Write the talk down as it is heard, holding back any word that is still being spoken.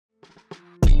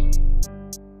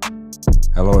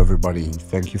Hello, everybody.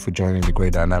 Thank you for joining the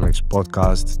Great Dynamics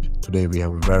Podcast. Today, we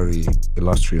have a very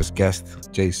illustrious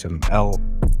guest, Jason L.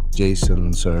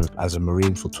 Jason served as a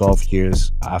Marine for 12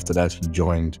 years. After that, he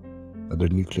joined the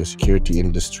nuclear security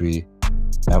industry.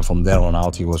 And from there on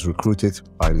out, he was recruited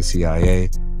by the CIA.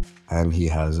 And he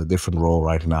has a different role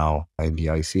right now in the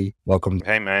IC. Welcome.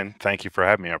 Hey, man. Thank you for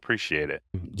having me. I appreciate it.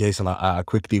 Jason, I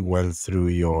quickly went through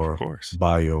your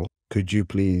bio. Could you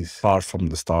please start from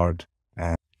the start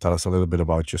and tell us a little bit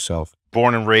about yourself?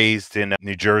 Born and raised in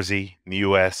New Jersey, in the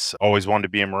U.S. Always wanted to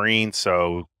be a Marine.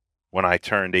 So when I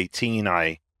turned 18,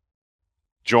 I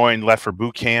left for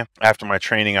boot camp. After my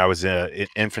training, I was an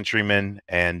infantryman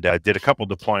and did a couple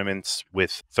deployments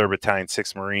with 3rd Battalion,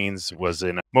 6th Marines, was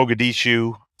in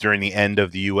Mogadishu during the end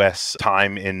of the U.S.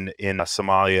 time in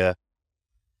Somalia.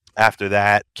 After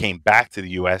that, came back to the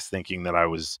U.S. thinking that I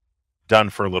was done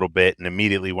for a little bit and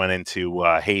immediately went into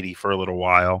Haiti for a little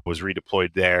while, was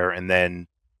redeployed there, and then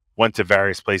went to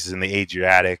various places in the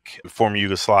Adriatic, former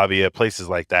Yugoslavia, places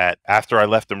like that. After I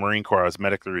left the Marine Corps, I was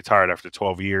medically retired after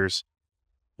 12 years,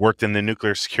 worked in the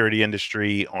nuclear security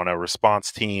industry on a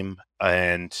response team.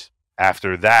 And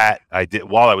after that,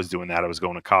 while I was doing that, I was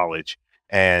going to college.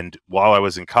 And while I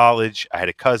was in college, I had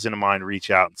a cousin of mine reach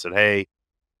out and said, hey,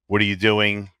 what are you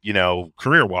doing,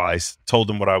 career-wise? Told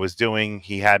him what I was doing.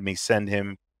 He had me send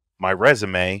him my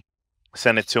resume,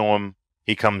 send it to him.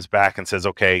 He comes back and says,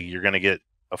 okay, you're going to get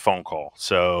a phone call.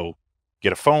 So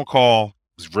get a phone call. It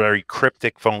was a very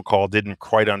cryptic phone call. Didn't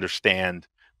quite understand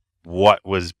what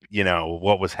was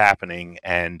happening.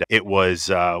 And it was,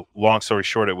 long story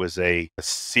short, it was a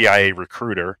CIA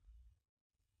recruiter.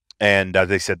 And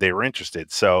they said they were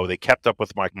interested. So they kept up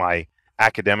with my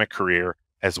academic career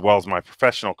as well as my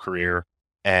professional career,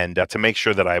 and to make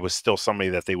sure that I was still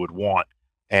somebody that they would want.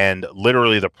 And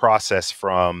literally the process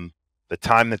from the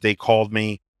time that they called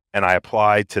me and I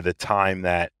applied to the time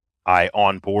that I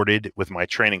onboarded with my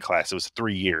training class, it was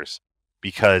 3 years,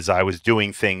 because I was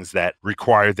doing things that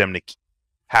required them to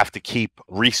have to keep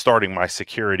restarting my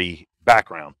security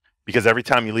background, because every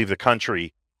time you leave the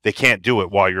country, they can't do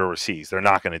it while you're overseas. They're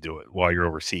not going to do it while you're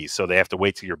overseas. So they have to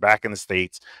wait till you're back in the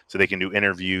States so they can do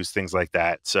interviews, things like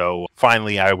that. So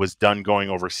finally, I was done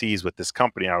going overseas with this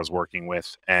company I was working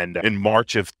with. And in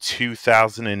March of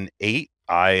 2008,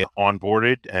 I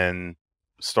onboarded and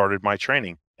started my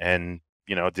training and,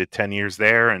 did 10 years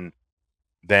there, and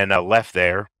then left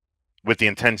there with the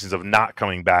intentions of not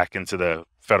coming back into the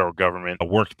federal government. I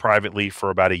worked privately for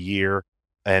about a year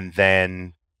and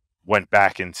then went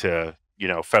back into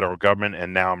federal government,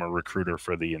 and now I'm a recruiter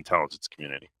for the intelligence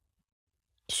community.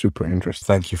 Super interesting.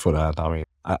 Thank you for that. I mean,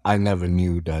 I never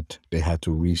knew that they had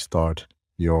to restart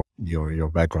your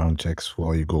background checks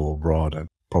while you go abroad, and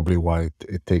probably why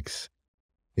it takes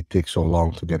so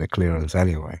long to get a clearance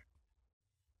anyway.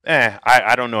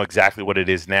 I don't know exactly what it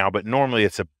is now, but normally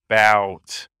it's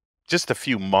about just a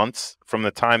few months from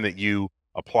the time that you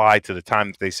apply to the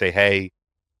time that they say, hey,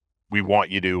 we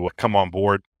want you to come on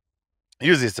board.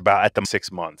 Usually it's about at the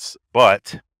 6 months,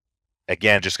 but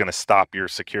again, just going to stop your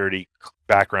security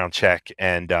background check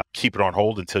and keep it on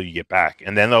hold until you get back.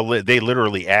 And then they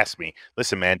literally ask me,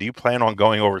 listen, man, do you plan on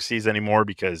going overseas anymore?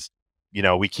 Because,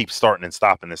 we keep starting and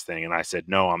stopping this thing. And I said,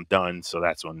 no, I'm done. So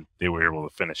that's when they were able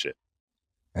to finish it.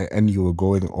 And you were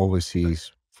going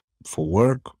overseas for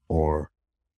work, or?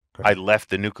 I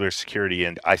left the nuclear security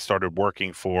and I started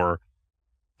working for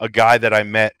a guy that I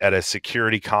met at a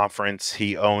security conference.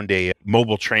 He owned a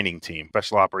mobile training team,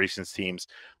 special operations teams.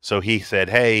 So he said,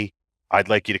 hey, I'd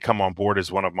like you to come on board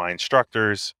as one of my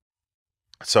instructors.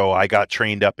 So I got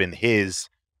trained up in his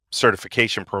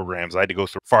certification programs. I had to go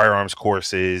through firearms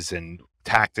courses and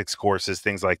tactics courses,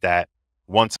 things like that.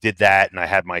 Once I did that and I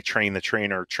had my train the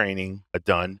trainer training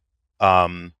done,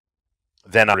 then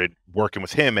I started working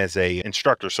with him as a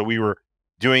instructor. So we were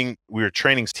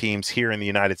training teams here in the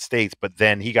United States, but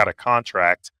then he got a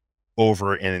contract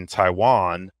over in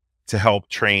Taiwan to help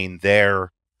train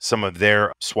some of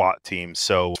their SWAT teams.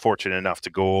 So fortunate enough to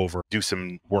go over, do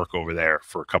some work over there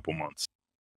for a couple months.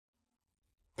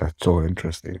 That's so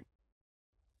interesting.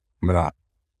 I mean,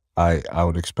 I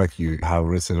would expect you to have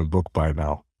written a book by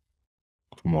now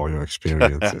from all your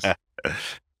experiences.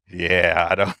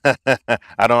 Yeah,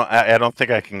 I don't think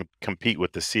I can compete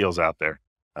with the SEALs out there.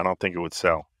 I don't think it would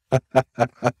sell.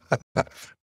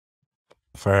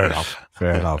 Fair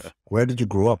enough. Where did you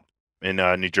grow up? In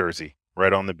New Jersey,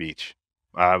 right on the beach.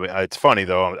 It's funny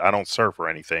though, I don't surf or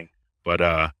anything, but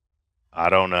I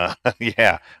don't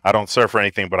I don't surf or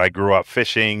anything, but I grew up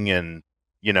fishing and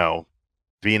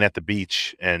being at the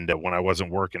beach, and when I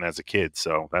wasn't working as a kid,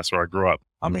 so that's where I grew up.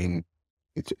 I mean,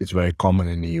 it's very common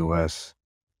in the US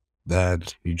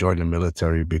that you joined the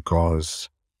military because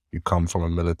you come from a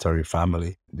military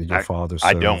family? Did your father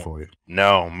I serve don't. or?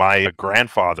 No, my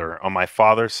grandfather, on my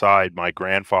father's side, my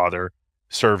grandfather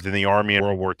served in the Army in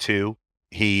World War II.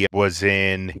 He went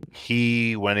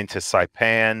into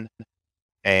Saipan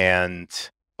and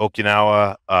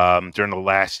Okinawa during the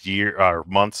last year or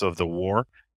months of the war.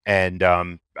 And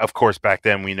of course, back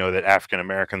then we know that African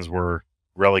Americans were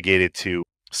relegated to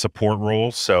support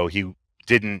roles. So he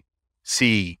didn't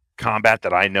see combat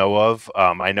that I know of.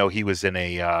 I know he was in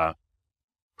a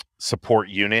support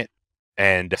unit.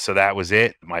 And so that was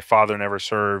it. My father never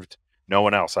served. No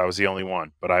one else. I was the only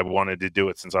one. But I wanted to do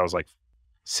it since I was like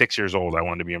 6 years old. I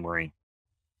wanted to be a Marine.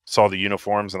 Saw the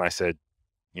uniforms and I said,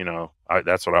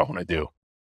 that's what I want to do.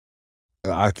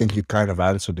 I think you kind of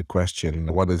answered the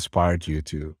question. What inspired you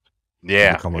to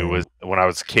Yeah, become it a? was when I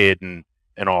was a kid and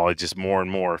all. It just more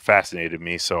and more fascinated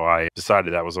me. So I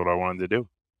decided that was what I wanted to do.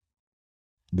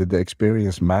 Did the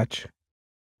experience match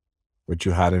what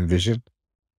you had envisioned?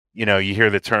 You hear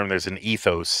the term, there's an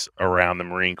ethos around the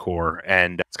Marine Corps,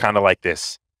 and it's kind of like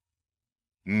this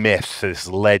myth, this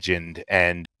legend,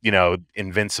 and,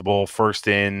 invincible, first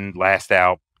in, last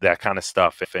out, that kind of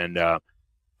stuff. And I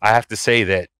have to say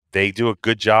that they do a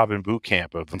good job in boot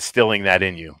camp of instilling that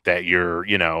in you, that you're,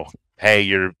 hey,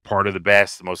 you're part of the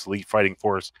best, the most elite fighting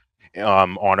force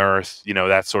on earth,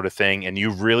 that sort of thing. And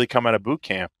you really come out of boot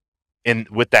camp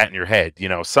with that in your head.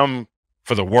 Some,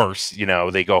 for the worse,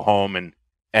 they go home and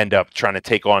end up trying to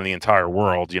take on the entire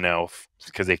world,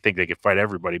 because they think they can fight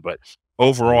everybody. But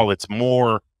overall, it's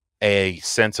more a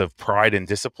sense of pride and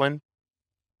discipline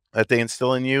that they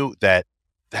instill in you that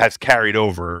has carried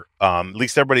over. At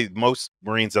least most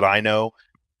Marines that I know,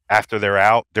 after they're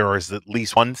out, there is at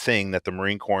least one thing that the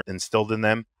Marine Corps instilled in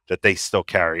them that they still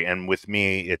carry. And with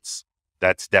me,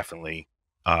 that's definitely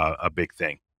a big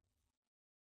thing.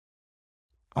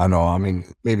 I know. I mean,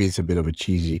 maybe it's a bit of a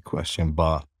cheesy question,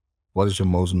 but what is your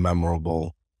most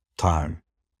memorable time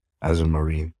as a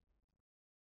Marine?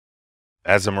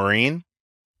 As a Marine,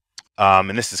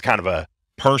 and this is kind of a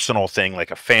personal thing,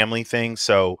 like a family thing.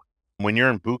 So when you're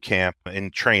in boot camp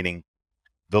in training,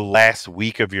 the last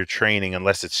week of your training,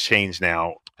 unless it's changed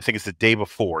now, I think it's the day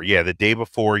before. Yeah, the day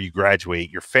before you graduate,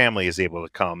 your family is able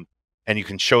to come and you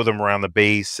can show them around the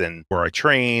base and where I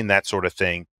train, that sort of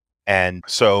thing. And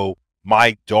so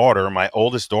my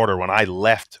oldest daughter, when I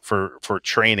left for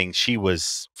training, she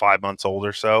was 5 months old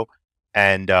or so.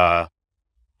 And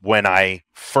when I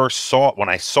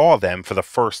saw them for the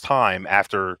first time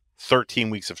after 13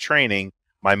 weeks of training,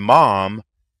 my mom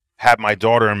had my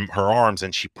daughter in her arms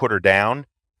and she put her down.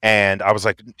 And I was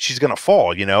like, she's going to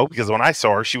fall, because when I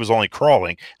saw her, she was only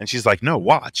crawling. And she's like, no,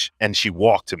 watch. And she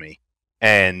walked to me.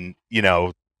 And,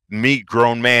 me,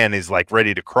 grown man, is like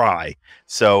ready to cry.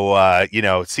 So,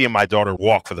 seeing my daughter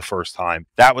walk for the first time,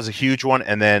 that was a huge one.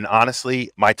 And then honestly,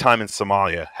 my time in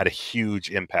Somalia had a huge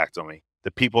impact on me.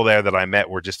 The people there that I met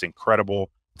were just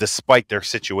incredible, despite their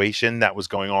situation that was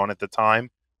going on at the time.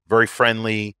 Very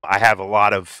friendly. I have a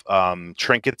lot of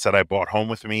trinkets that I brought home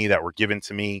with me that were given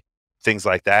to me, things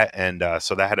like that. And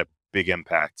so that had a big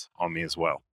impact on me as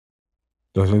well.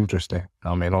 That's interesting.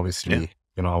 I mean, obviously,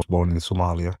 I was born in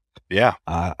Somalia. Yeah.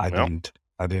 I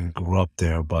didn't grow up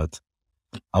there, but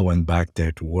I went back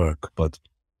there to work. But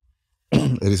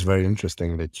it is very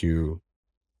interesting that you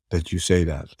say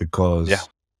that, because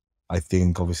I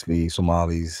think obviously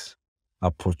Somalis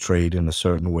are portrayed in a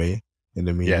certain way in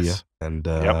the media. Yes. And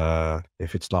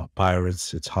if it's not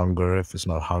pirates, it's hunger. If it's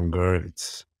not hunger,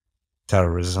 it's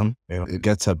terrorism. It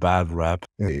gets a bad rap.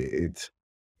 It's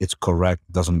correct,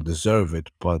 doesn't deserve it,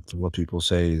 but what people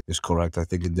say is correct. I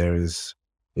think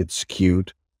it's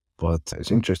skewed, but it's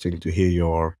interesting to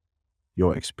hear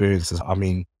your experiences. I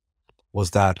mean,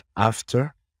 was that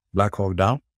after Black Hawk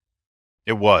Down?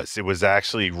 It was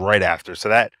actually right after.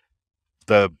 So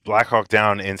the Black Hawk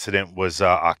Down incident was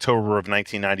October of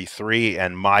 1993,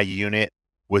 and my unit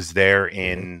was there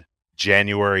in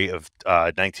January of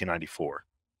 1994.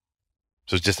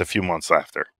 So it's just a few months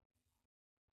after.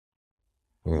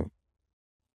 And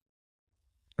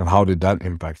how did that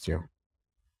impact you?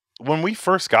 When we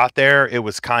first got there, it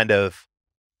was kind of,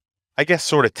 I guess,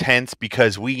 sort of tense,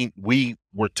 because we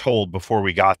were told before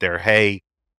we got there, hey,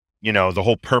 the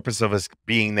whole purpose of us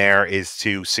being there is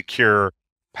to secure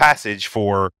passage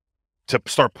to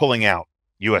start pulling out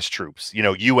U.S. troops,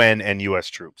 UN and U.S.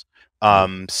 troops.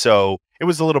 So it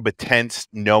was a little bit tense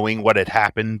knowing what had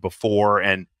happened before.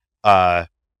 And,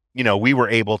 we were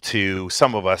able to,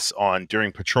 some of us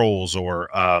during patrols or,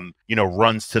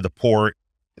 runs to the port,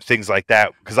 things like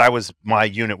that, because my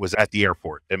unit was at the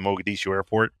airport, at Mogadishu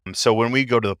Airport. So when we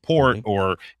go to the port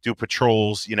or do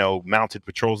patrols, mounted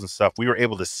patrols and stuff, we were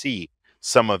able to see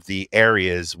some of the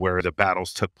areas where the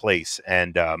battles took place.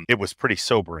 And it was pretty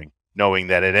sobering knowing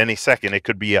that at any second it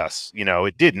could be us.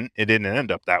 It didn't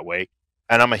end up that way.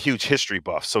 And I'm a huge history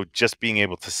buff. So just being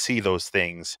able to see those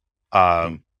things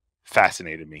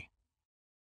fascinated me.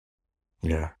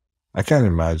 Yeah, I can't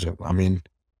imagine. I mean,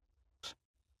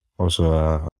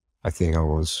 also, I think I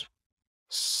was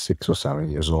 6 or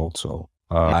 7 years old, so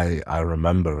I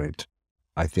remember it.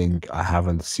 I think I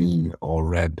haven't seen or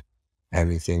read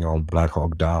anything on Black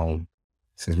Hawk Down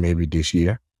since maybe this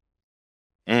year,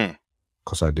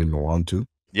 because I didn't want to.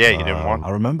 Yeah, you didn't want. I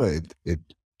remember it,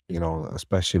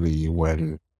 especially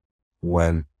when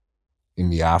in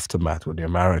the aftermath, when the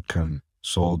American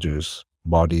soldiers'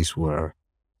 bodies were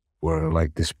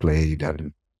like displayed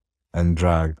and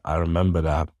dragged. I remember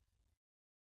that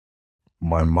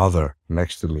my mother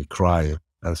next to me cried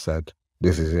and said,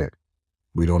 "This is it.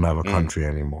 We don't have a country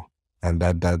anymore." And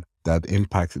that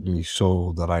impacted me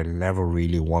so that I never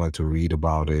really wanted to read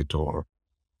about it or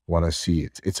want to see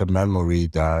it. It's a memory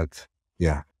that,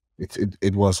 yeah,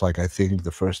 it was like, I think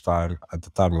the first time, at the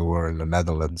time we were in the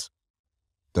Netherlands,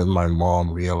 that my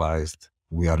mom realized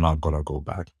we are not going to go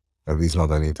back, at least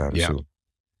not anytime soon.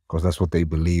 Because that's what they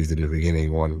believed in the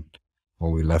beginning when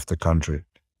we left the country.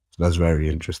 So that's very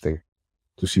interesting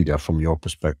to see that from your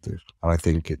perspective. And I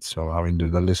think it's, I mean,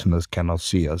 the listeners cannot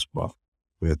see us, but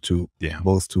we're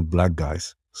both two black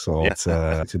guys. So it's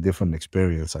a different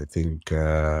experience, I think,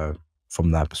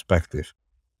 from that perspective.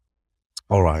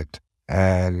 All right.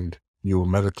 And you were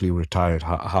medically retired.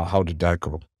 How did that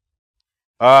go?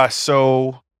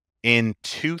 So in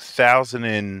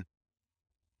 2001,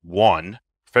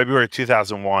 February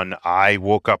 2001, I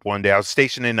woke up one day. I was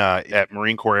stationed at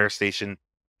Marine Corps Air Station,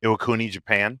 Iwakuni,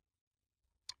 Japan.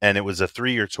 And it was a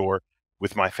 3-year tour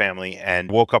with my family,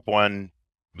 and woke up it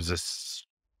was a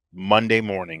Monday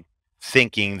morning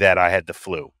thinking that I had the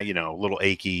flu, a little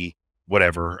achy,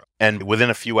 whatever. And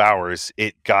within a few hours,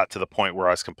 it got to the point where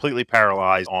I was completely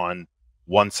paralyzed on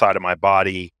one side of my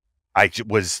body. I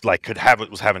was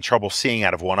having trouble seeing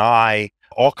out of one eye,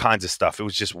 all kinds of stuff. It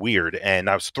was just weird. And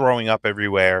I was throwing up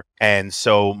everywhere. And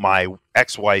so my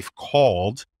ex-wife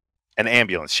called an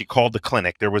ambulance. She called the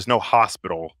clinic. There was no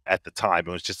hospital at the time.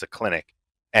 It was just a clinic.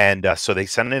 And so they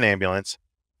sent an ambulance.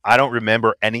 I don't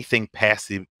remember anything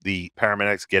past the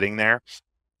paramedics getting there.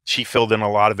 She filled in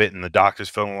a lot of it, and the doctors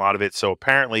filled in a lot of it. So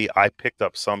apparently I picked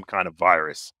up some kind of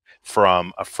virus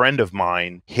from a friend of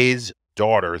mine, his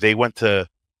daughter. They went to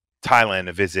Thailand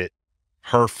to visit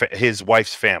his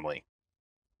wife's family.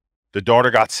 The daughter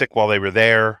got sick while they were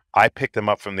there. I picked them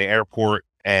up from the airport,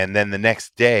 and then the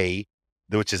next day,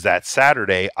 which is that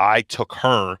Saturday, I took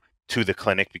her to the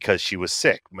clinic because she was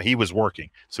sick. He was working,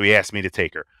 so he asked me to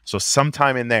take her. So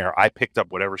sometime in there, I picked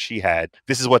up whatever she had.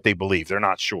 This is what they believe. They're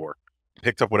not sure.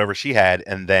 Picked up whatever she had,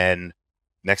 and then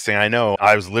next thing I know,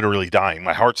 I was literally dying.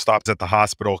 My heart stopped at the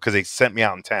hospital because they sent me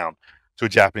out in town to a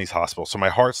Japanese hospital. So my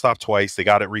heart stopped twice. They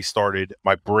got it restarted.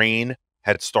 My brain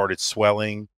had started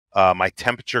swelling. My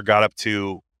temperature got up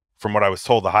to, from what I was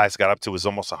told, the highest got up to was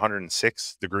almost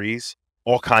 106 degrees.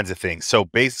 All kinds of things. So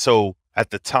at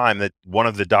the time that one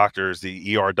of the doctors,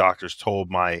 the ER doctors,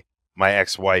 told my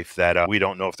ex-wife that we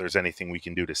don't know if there's anything we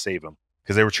can do to save him,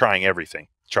 because they were trying everything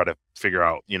to try to figure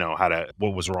out,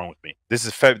 what was wrong with me.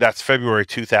 That's February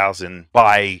 2000.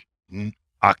 By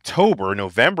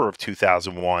November of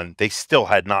 2001, they still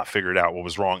had not figured out what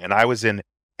was wrong. And I was in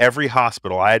every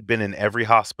hospital. I had been in every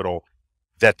hospital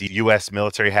that the U.S.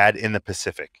 military had in the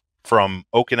Pacific, from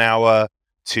Okinawa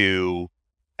to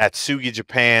Atsugi,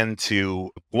 Japan, to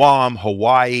Guam,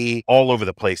 Hawaii, all over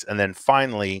the place. And then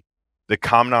finally, the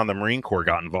Commandant of the Marine Corps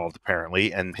got involved,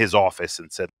 apparently, and his office,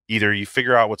 and said, either you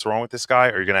figure out what's wrong with this guy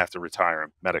or you're going to have to retire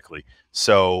him medically.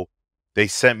 So they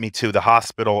sent me to the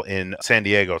hospital in San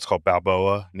Diego. It's called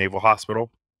Balboa Naval Hospital.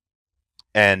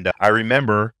 And I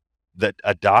remember that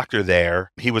a doctor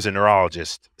there, he was a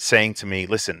neurologist, saying to me,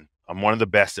 "Listen, I'm one of the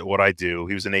best at what I do."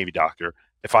 He was a Navy doctor.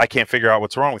 "If I can't figure out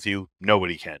what's wrong with you,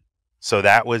 nobody can." So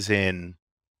that was in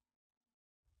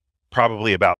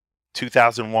probably about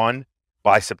 2001.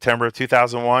 By September of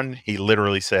 2001, he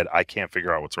literally said, "I can't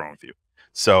figure out what's wrong with you."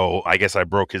 So I guess I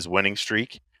broke his winning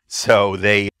streak. So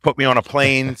they put me on a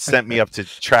plane, sent me up to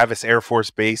Travis Air Force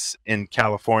Base in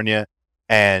California,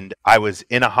 and I was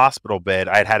in a hospital bed.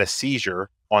 I had had a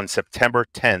seizure on September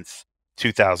 10th,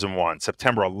 2001.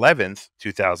 September 11th,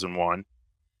 2001,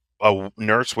 a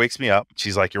nurse wakes me up.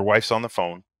 She's like, "Your wife's on the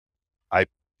phone." I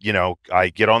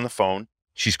get on the phone.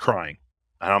 She's crying.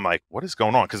 And I'm like, "What is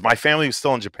going on?" Because my family was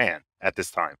still in Japan. at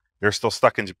this time. They're still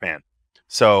stuck in Japan.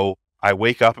 So I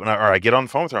wake up or I get on the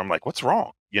phone with her. I'm like, what's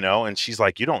wrong? And she's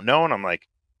like, you don't know? And I'm like,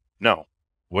 no,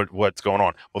 what's going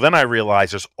on? Well, then I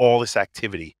realized there's all this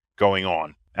activity going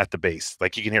on at the base.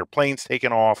 Like you can hear planes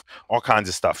taking off, all kinds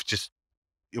of stuff.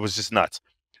 It was just nuts.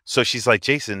 So she's like,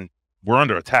 Jason, we're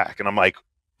under attack. And I'm like,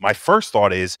 my first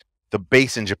thought is the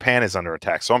base in Japan is under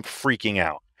attack. So I'm freaking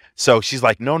out. So she's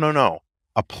like, no.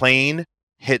 A plane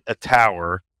hit a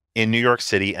tower in New York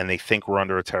City and they think we're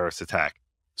under a terrorist attack.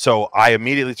 So I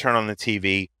immediately turn on the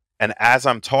TV. And as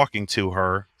I'm talking to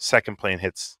her, second plane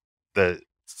hits the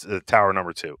tower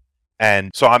number 2.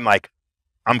 And so I'm like,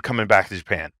 I'm coming back to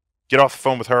Japan. Get off the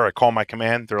phone with her. I call my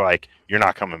command. They're like, you're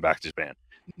not coming back to Japan.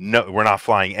 No, we're not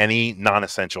flying any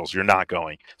non-essentials. You're not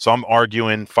going. So I'm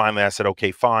arguing. Finally, I said,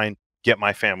 okay, fine. Get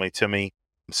my family to me.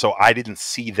 So I didn't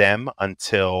see them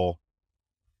until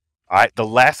the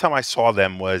last time I saw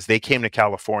them was they came to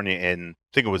California in, I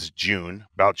think it was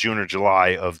about June or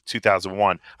July of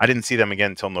 2001. I didn't see them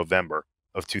again until November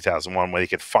of 2001 when they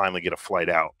could finally get a flight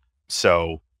out.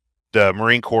 So the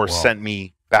Marine Corps sent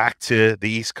me back to the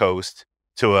East Coast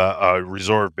to a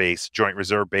reserve base, joint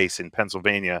reserve base in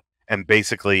Pennsylvania, and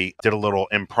basically did a little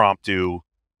impromptu,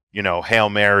 Hail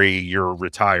Mary, you're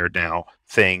retired now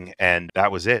thing. And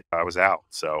that was it. I was out.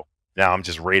 So now I'm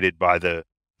just rated by the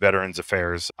Veterans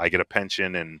Affairs. I get a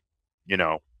pension and,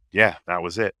 that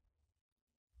was it.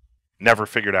 Never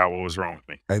figured out what was wrong with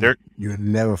me. And you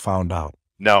never found out?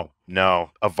 No.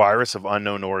 A virus of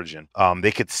unknown origin.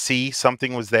 They could see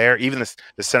something was there. Even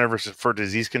the Centers for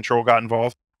Disease Control got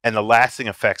involved. And the lasting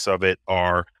effects of it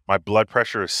are my blood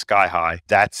pressure is sky high.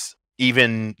 That's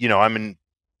even, I'm in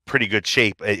pretty good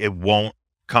shape. It won't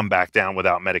come back down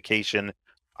without medication.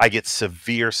 I get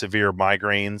severe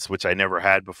migraines, which I never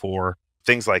had before,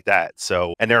 things like that.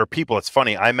 So, and there are people, it's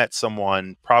funny. I met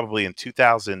someone probably in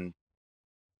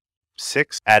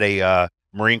 2006 at a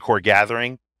Marine Corps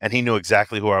gathering, and he knew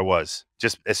exactly who I was.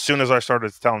 Just as soon as I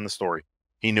started telling the story,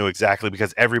 he knew exactly,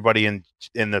 because everybody in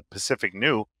the Pacific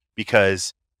knew,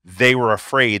 because they were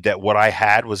afraid that what I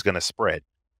had was going to spread,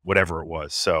 whatever it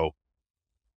was. So,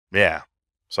 yeah.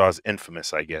 So I was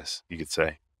infamous, I guess you could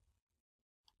say.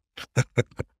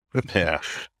 Yeah.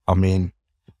 I mean,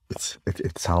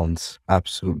 it sounds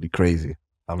absolutely crazy.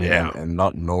 I mean, and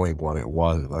not knowing what it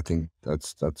was, I think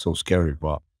that's so scary.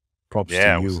 But props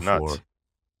to you for.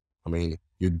 I mean,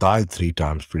 you died 3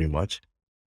 times pretty much.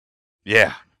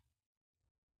 Yeah,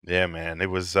 man, it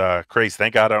was crazy.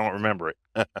 Thank God I don't remember it.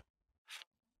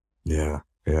 Yeah,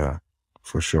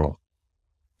 for sure.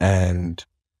 And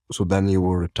so then you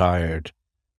were retired.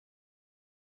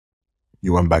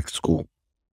 You went back to school.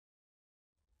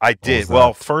 I did.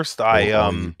 Well, first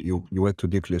you went to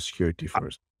nuclear security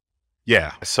first.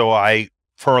 Yeah. So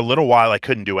for a little while I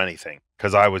couldn't do anything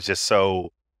because I was just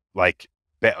so like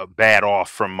bad off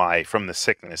from the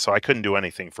sickness. So I couldn't do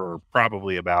anything for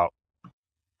probably about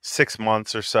 6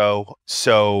 months or so.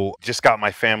 So just got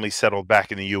my family settled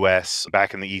back in the US,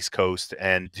 back in the East Coast,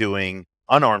 and doing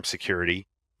unarmed security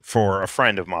for a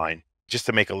friend of mine just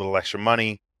to make a little extra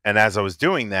money. And as I was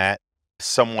doing that,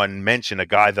 someone mentioned, a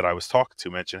guy that I was talking to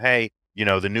mentioned, hey, the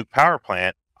nuke power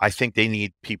plant, I think they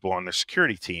need people on their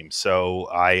security team. So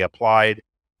I applied,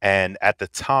 and at the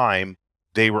time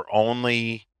they were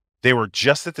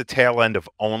just at the tail end of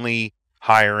only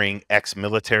hiring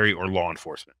ex-military or law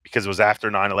enforcement, because it was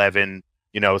after 9/11,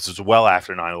 this was well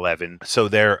after 9/11. So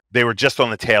they were just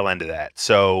on the tail end of that.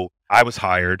 So I was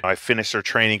hired. I finished their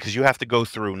training, because you have to go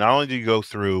through, not only do you go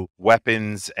through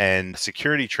weapons and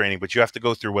security training, but you have to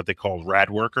go through what they call rad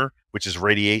worker, which is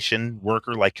radiation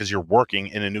worker, like, because you're working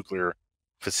in a nuclear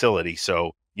facility.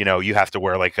 So, you have to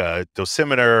wear like a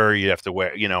dosimeter, you have to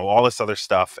wear, all this other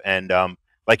stuff. And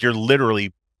like, you're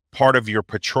literally part of your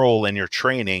patrol and your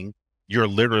training, you're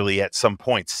literally at some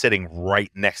point sitting right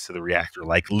next to the reactor,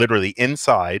 like literally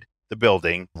inside the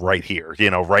building right here,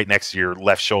 right next to your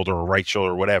left shoulder or right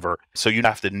shoulder or whatever. So you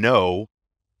have to know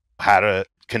how to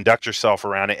conduct yourself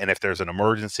around it, and if there's an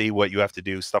emergency, what you have to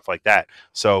do, stuff like that.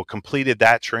 So completed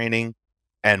that training.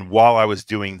 And while I was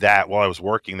doing that, while I was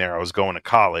working there, I was going to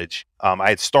college. I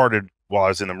had started while I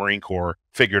was in the Marine Corps,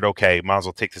 figured, okay, might as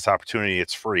well take this opportunity.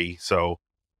 It's free. So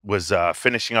was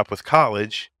finishing up with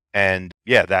college. And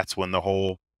yeah, that's when the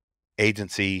whole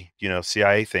agency,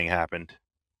 CIA thing happened.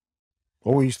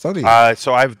 What were you studying?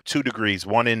 So I have 2 degrees,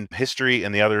 one in history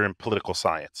and the other in political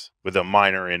science, with a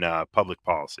minor in public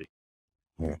policy.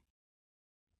 Yeah.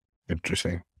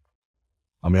 Interesting.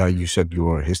 I mean, you said you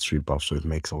were a history buff, so it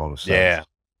makes a lot of sense. Yeah,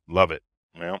 love it.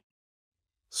 Well,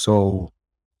 so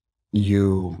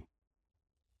you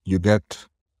get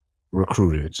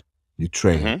recruited, you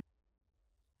train,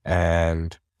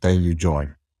 and Then you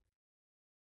join.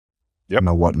 Yep.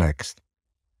 Now what next?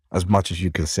 As much as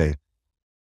you can say.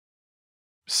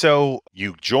 So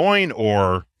you join,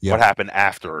 or Yeah. what happened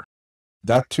after?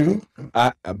 That too,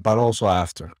 but also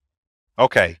after.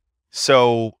 Okay.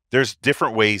 So there's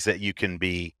different ways that you can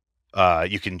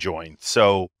join.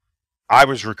 So I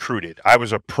was recruited. I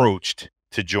was approached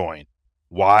to join.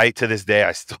 Why? To this day,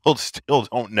 I still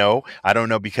don't know. I don't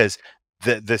know, because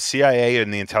the CIA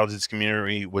and the intelligence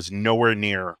community was nowhere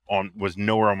on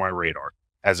my radar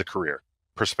as a career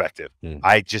perspective.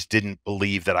 I just didn't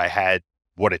believe that I had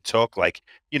what it took. Like,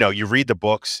 you read the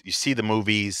books, you see the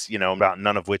movies, about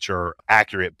none of which are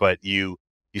accurate, but you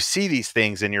see these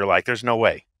things and you're like, there's no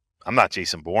way. I'm not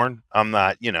Jason Bourne. I'm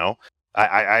not,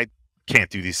 I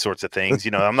can't do these sorts of things.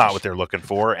 I'm not what they're looking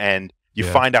for. And you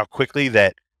find out quickly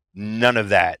that none of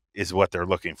that is what they're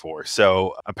looking for.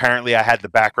 So apparently I had the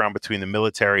background between the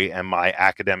military and my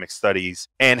academic studies,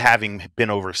 and having been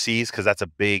overseas, because that's a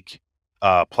big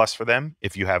plus for them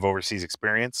if you have overseas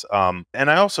experience. And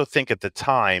I also think at the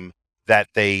time that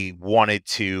they wanted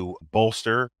to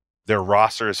bolster their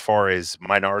roster as far as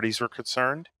minorities were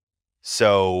concerned.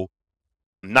 So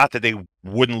not that they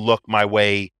wouldn't look my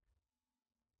way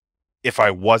if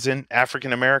I wasn't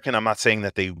African American. I'm not saying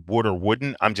that they would or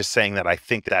wouldn't. I'm just saying that I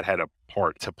think that had a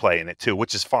part to play in it too,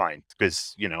 which is fine,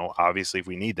 because, obviously if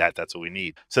we need that, that's what we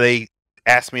need. So they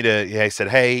asked me they said,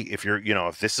 hey, if you're,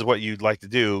 if this is what you'd like to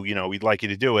do, we'd like you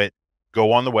to do it.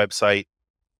 Go on the website.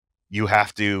 You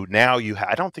have to,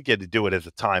 I don't think you had to do it at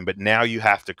the time, but now you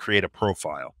have to create a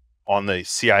profile on the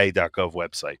CIA.gov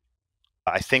website.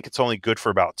 I think it's only good for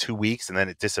about 2 weeks, and then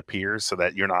it disappears, so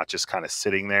that you're not just kind of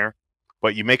sitting there.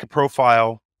 But you make a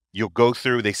profile, you'll go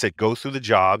through, they said, go through the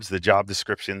job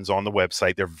descriptions on the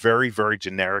website. They're very, very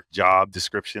generic job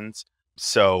descriptions.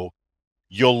 So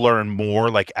you'll learn more,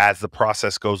 like, as the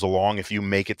process goes along. If you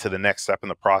make it to the next step in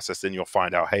the process, then you'll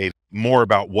find out, hey, more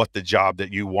about what the job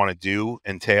that you want to do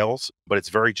entails. But it's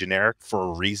very generic for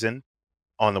a reason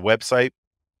on the website.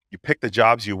 You pick the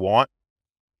jobs you want,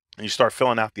 and you start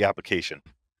filling out the application.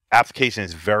 Application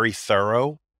is very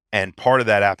thorough. And part of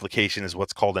that application is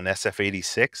what's called an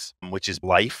SF-86, which is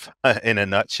life in a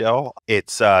nutshell.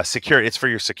 It's security. It's for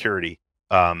your security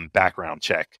background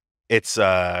check. It's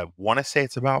want to say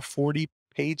it's about 40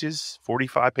 pages,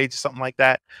 45 pages, something like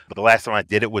that. But the last time I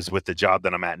did it was with the job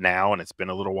that I'm at now, and it's been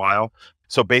a little while.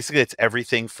 So basically, it's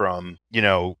everything from,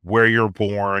 where you're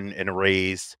born and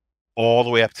raised, all the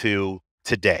way up to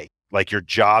today, like your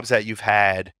jobs that you've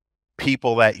had,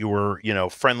 people that you were,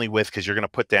 friendly with, because you're going to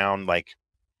put down, like,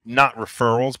 not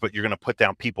referrals, but you're going to put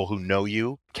down people who know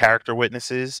you, character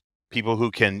witnesses, people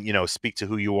who can, speak to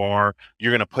who you are.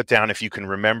 You're going to put down, if you can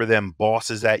remember them,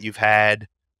 bosses that you've had.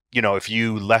 If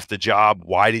you left a job,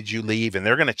 why did you leave? And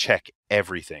they're going to check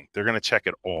everything. They're going to check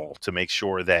it all to make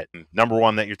sure that, number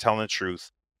one, that you're telling the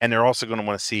truth. And they're also going to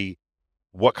want to see,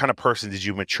 what kind of person did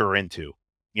you mature into?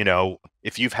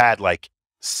 If you've had like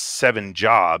 7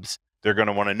 jobs, they're going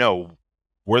to want to know,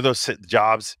 were those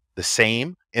jobs the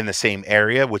same in the same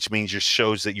area, which means it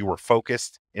shows that you were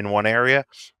focused in one area,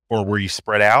 or were you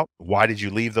spread out? Why did you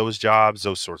leave those jobs?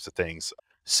 Those sorts of things.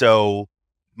 So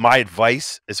my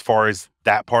advice as far as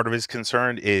that part of it is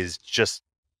concerned is just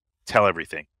tell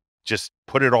everything. Just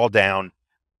put it all down,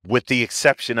 with the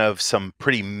exception of some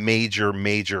pretty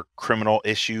major criminal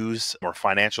issues or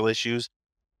financial issues.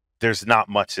 There's not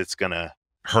much that's going to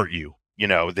hurt you.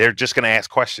 They're just going to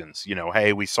ask questions.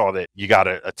 Hey, we saw that you got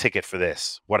a ticket for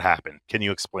this. What happened? Can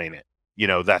you explain it?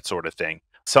 That sort of thing.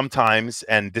 Sometimes,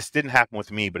 and this didn't happen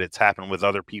with me, but it's happened with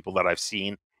other people that I've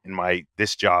seen in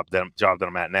this job that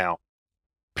I'm at now.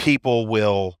 People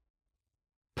will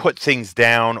put things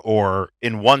down or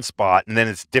in one spot, and then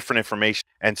it's different information,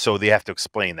 and so they have to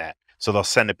explain that. So they'll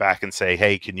send it back and say,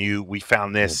 hey, we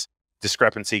found this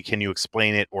discrepancy. Can you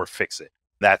explain it or fix it?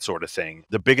 That sort of thing.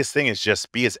 The biggest thing is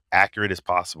just be as accurate as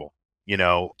possible.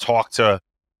 Talk to,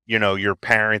 your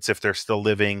parents if they're still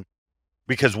living,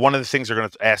 because one of the things they're going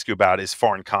to ask you about is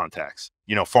foreign contacts,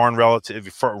 foreign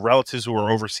relatives who are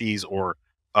overseas, or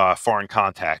foreign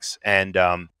contacts. And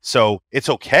so it's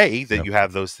okay that you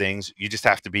have those things. You just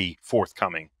have to be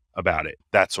forthcoming about it,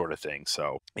 that sort of thing.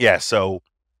 So, yeah. So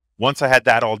once I had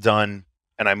that all done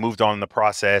and I moved on in the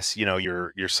process,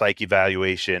 your psych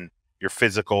evaluation, your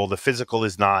physical. The physical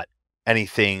is not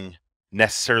anything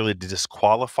necessarily to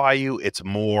disqualify you. It's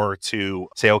more to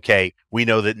say, okay, we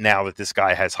know that now that this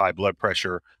guy has high blood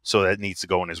pressure, so that needs to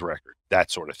go in his record, that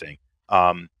sort of thing.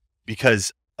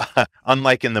 Because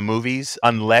unlike in the movies,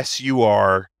 unless you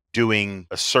are doing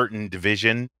a certain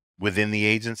division within the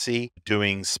agency,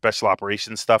 doing special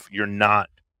operations stuff, you're not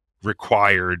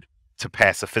required to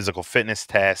pass a physical fitness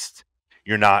test.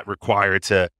 You're not required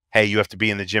to, hey, you have to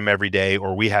be in the gym every day,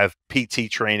 or we have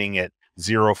PT training at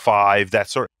 05, that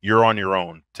sort. You're on your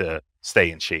own to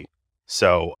stay in shape.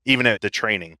 So even at the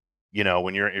training,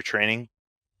 when you're at your training,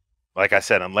 like I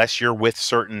said, unless you're with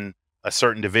a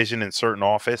certain division in certain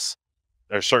office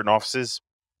or certain offices,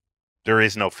 there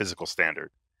is no physical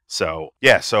standard. So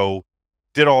so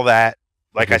did all that.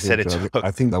 Like I said,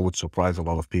 I think that would surprise a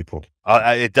lot of people.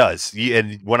 It does.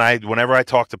 And whenever I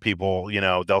talk to people,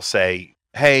 they'll say,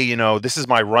 hey, this is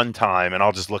my run time. And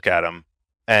I'll just look at them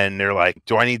and they're like,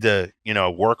 do I need to,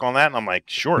 work on that? And I'm like,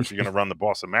 sure, if you're going to run the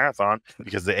Boston Marathon,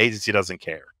 because the agency doesn't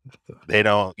care. They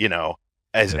don't,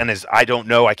 as I don't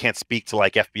know, I can't speak to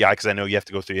like FBI, because I know you have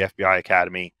to go through the FBI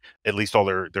Academy. At least all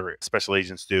their special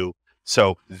agents do.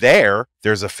 So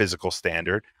there's a physical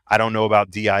standard. I don't know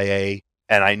about DIA.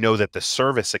 And I know that the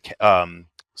service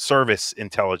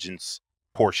intelligence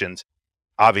portions,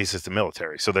 obviously it's the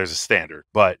military, so there's a standard.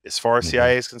 But as far as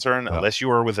CIA is concerned, unless you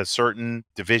are with a certain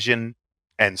division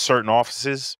and certain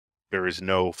offices, there is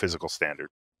no physical standard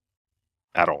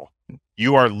at all.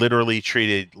 You are literally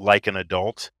treated like an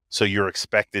adult, so you're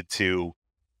expected to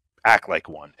act like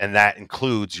one. And that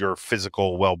includes your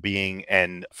physical well-being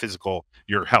and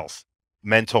your health,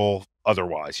 mental,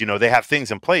 otherwise. They have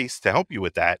things in place to help you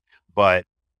with that. But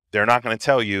they're not going to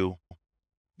tell you,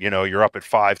 you're up at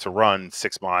 5 to run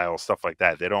 6 miles, stuff like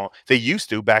that. They used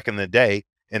to back in the day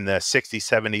in the 60s,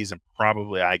 70s, and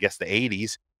probably, I guess, the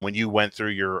 80s, when you went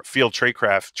through your field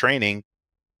tradecraft training,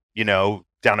 down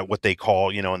at what they call,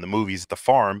 in the movies, the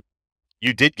farm,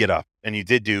 you did get up and you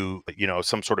did do,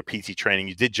 some sort of PT training.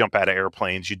 You did jump out of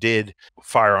airplanes. You did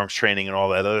firearms training and all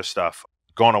that other stuff.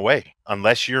 Gone away.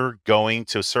 Unless you're going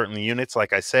to certain units,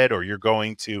 like I said, or you're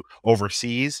going to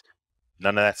overseas,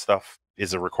 none of that stuff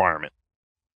is a requirement.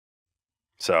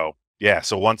 So,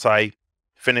 so once I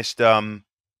finished, the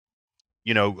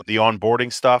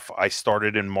onboarding stuff, I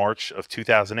started in March of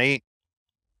 2008.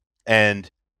 And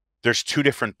there's 2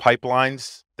 different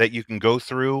pipelines that you can go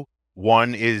through.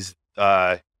 One is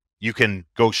you can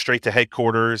go straight to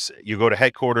headquarters. You go to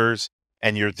headquarters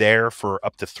and you're there for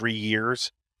up to 3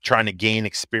 years trying to gain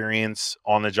experience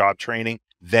on the job training.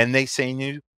 Then they send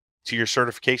you to your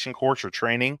certification course or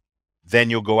training.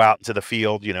 Then you'll go out into the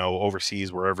field,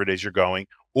 overseas, wherever it is you're going.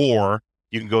 Or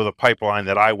you can go the pipeline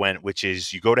that I went, which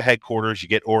is you go to headquarters, you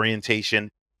get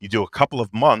orientation, you do a couple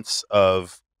of months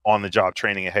of on-the-job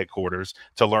training at headquarters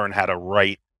to learn how to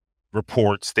write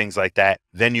reports, things like that.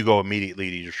 Then you go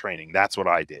immediately to your training. That's what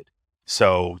I did.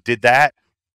 So did that.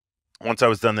 Once I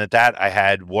was done with that, I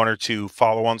had 1 or 2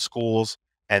 follow-on schools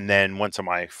and then went to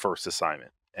my first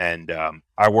assignment. And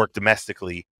I worked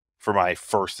domestically for my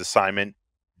first assignment.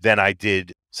 Then I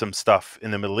did some stuff in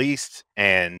the Middle East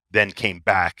and then came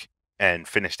back and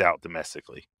finished out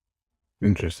domestically.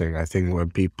 Interesting. I think when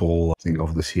people think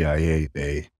of the CIA,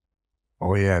 they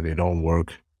don't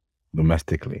work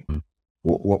domestically.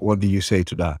 What do you say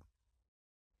to that?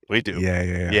 We do.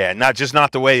 Yeah.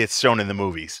 Not the way it's shown in the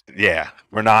movies. Yeah.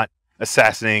 We're not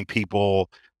assassinating people,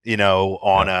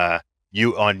 on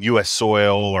U.S.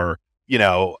 soil or,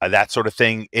 that sort of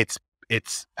thing. It's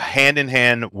hand in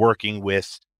hand working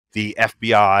with the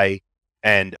FBI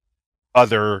and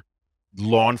other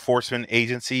law enforcement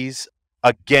agencies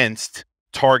against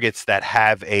targets that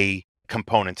have a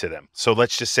component to them. So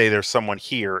let's just say there's someone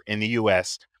here in the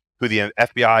U.S. who the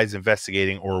FBI is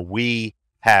investigating, or we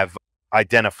have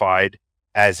identified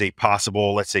as a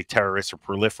possible, let's say, terrorist or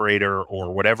proliferator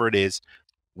or whatever it is.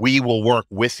 We will work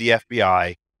with the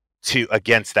FBI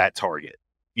against that target.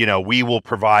 We will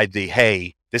provide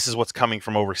hey, this is what's coming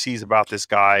from overseas about this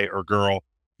guy or girl.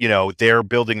 They're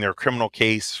building their criminal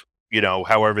case,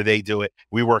 however they do it.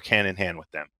 We work hand in hand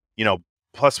with them.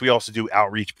 Plus we also do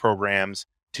outreach programs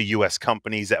to U.S.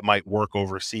 companies that might work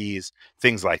overseas,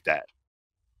 things like that.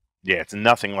 Yeah, it's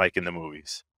nothing like in the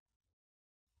movies.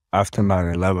 After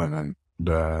 9/11 and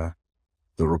the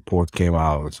report came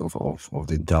out of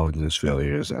the intelligence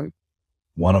failures, and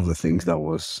one of the things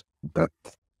that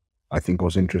I think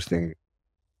was interesting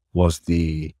was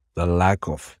the lack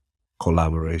of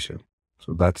collaboration.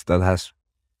 So that has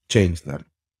changed then,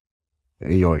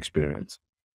 in your experience.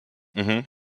 Mm-hmm.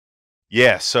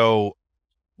 Yeah. So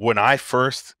when I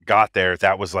first got there,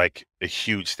 that was like a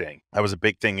huge thing. That was a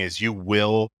big thing, is you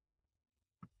will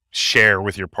share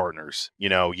with your partners.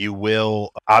 You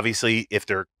will, obviously, if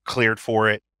they're cleared for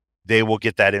it, they will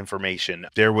get that information.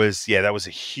 That was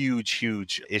a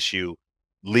huge issue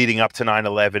leading up to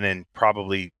 9/11, and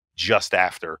probably just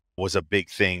after was a big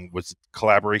thing. Was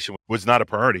collaboration was not a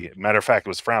priority. Matter of fact, it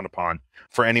was frowned upon.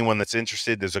 For anyone that's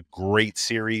interested, there's a great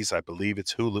series, I believe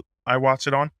it's Hulu, I watch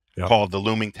it on, called The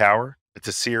Looming Tower. It's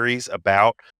a series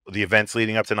about the events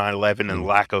leading up to 9/11 and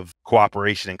lack of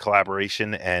cooperation and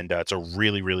collaboration. And it's a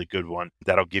really, really good one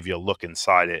that'll give you a look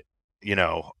inside it.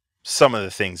 Some of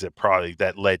the things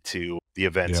that led to the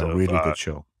events of really good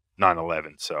show.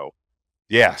 9/11. So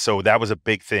yeah, so that was a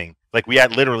big thing. Like we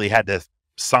literally had to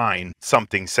sign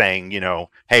something saying,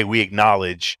 hey, we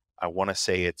acknowledge, I want to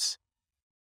say it's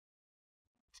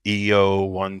EO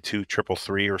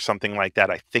 12333 or something like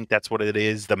that. I think that's what it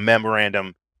is. The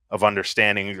memorandum of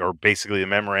understanding, or basically the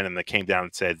memorandum that came down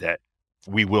and said that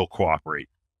we will cooperate,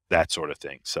 that sort of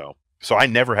thing. So I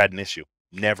never had an issue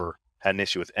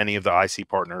with any of the IC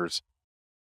partners.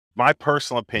 My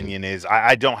personal opinion is,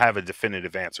 I don't have a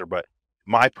definitive answer, but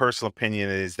my personal opinion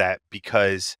is that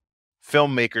because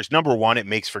filmmakers, number one, it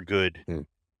makes for good,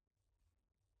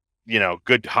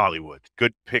 good Hollywood,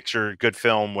 good picture, good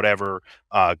film, whatever,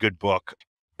 good book.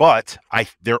 But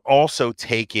they're also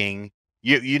taking,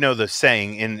 the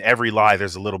saying, in every lie,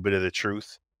 there's a little bit of the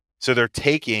truth. So they're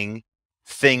taking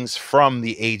things from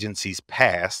the agency's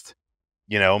past,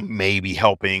 maybe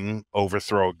helping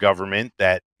overthrow a government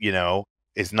that,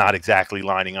 is not exactly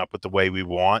lining up with the way we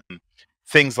want.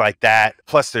 Things like that.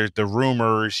 Plus there's the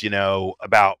rumors,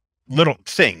 about little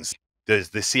things.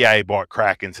 The CIA bought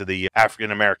crack into the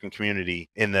African-American community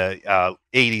in the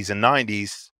 80s and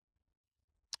 90s.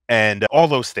 And all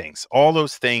those things,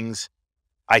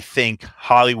 I think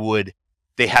Hollywood,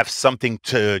 they have something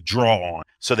to draw on.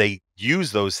 So they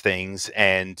use those things.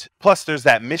 And plus there's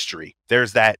that mystery.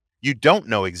 There's that you don't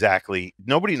know exactly.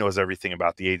 Nobody knows everything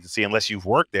about the agency unless you've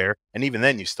worked there. And even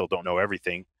then you still don't know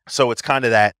everything. So it's kind of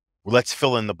that, let's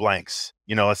fill in the blanks.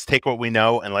 Let's take what we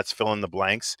know and let's fill in the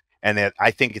blanks. And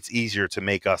I think it's easier to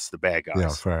make us the bad guys. Yeah,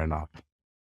 fair enough.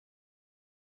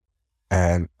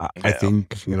 And I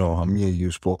think, me and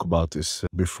you spoke about this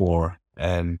before.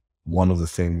 And one of the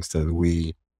things that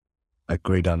we at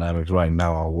Great Dynamics right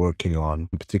now are working on,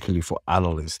 particularly for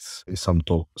analysts, is some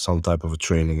type of a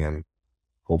training. And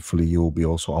hopefully you will be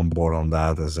also on board on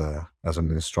that as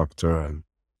an instructor. And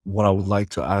what I would like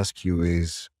to ask you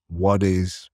is, what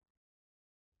is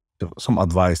some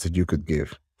advice that you could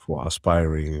give for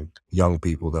aspiring young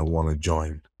people that want to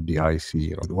join the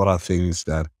IC? What are things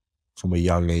that from a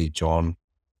young age on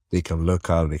they can look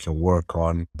at, they can work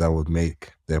on, that would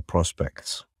make their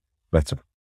prospects better?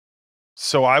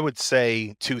 So I would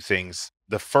say two things.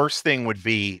 The first thing would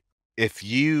be, if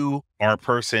you are a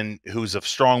person who's of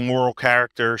strong moral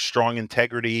character, strong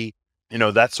integrity,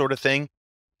 that sort of thing,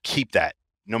 keep that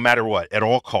no matter what, at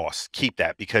all costs, keep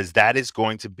that, because that is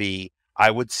going to be, I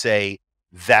would say,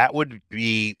 that would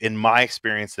be, in my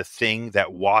experience, the thing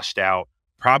that washed out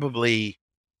probably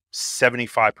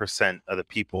 75% of the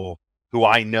people who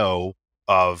I know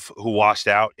of who washed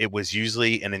out. It was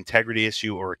usually an integrity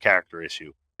issue or a character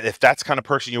issue. If that's the kind of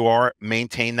person you are,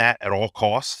 maintain that at all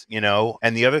costs,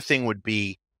 And the other thing would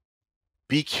be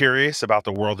curious about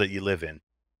the world that you live in.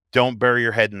 Don't bury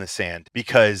your head in the sand,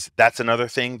 because that's another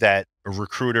thing that a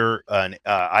recruiter, an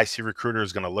IC recruiter,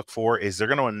 is going to look for. Is they're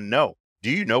going to know, do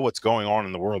you know what's going on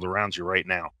in the world around you right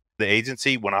now? The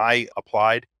agency, when I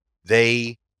applied,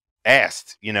 they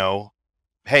asked,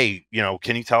 hey,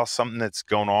 can you tell us something that's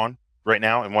going on right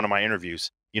now? In one of my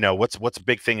interviews, what's a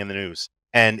big thing in the news?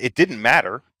 And it didn't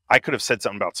matter. I could have said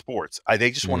something about sports.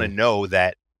 They just want to know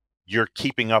that you're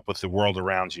keeping up with the world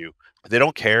around you. They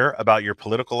don't care about your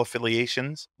political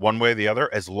affiliations one way or the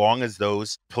other, as long as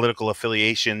those political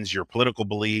affiliations, your political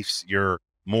beliefs, your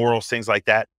morals, things like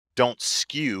that, don't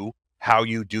skew how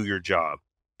you do your job.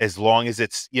 As long as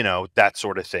it's, that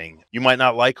sort of thing. You might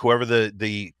not like whoever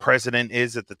the president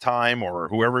is at the time, or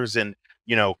whoever's in,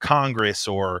 Congress,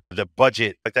 or the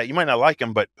budget like that. You might not like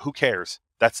him, but who cares?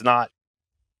 Should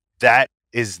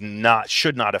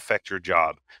not affect your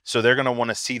job. So they're going to want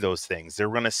to see those things. They're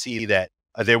going to see that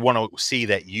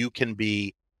you can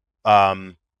be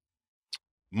not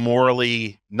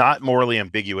morally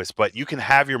ambiguous, but you can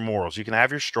have your morals. You can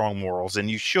have your strong morals,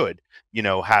 and you should,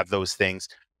 have those things.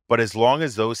 But as long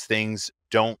as those things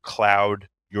don't cloud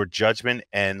your judgment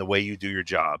and the way you do your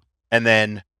job. And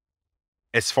then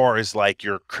as far as like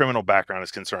your criminal background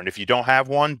is concerned, if you don't have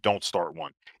one, don't start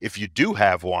one. If you do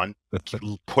have one,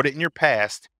 put it in your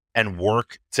past and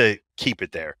work to keep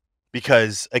it there.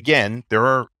 Because again, there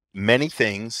are many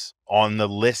things on the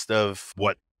list of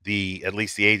what at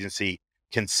least the agency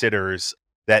considers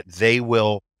that they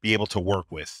will be able to work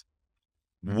with.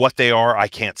 What they are, I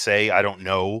can't say. I don't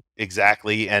know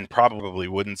exactly, and probably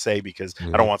wouldn't say, because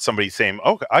I don't want somebody saying,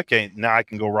 okay, now I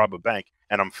can go rob a bank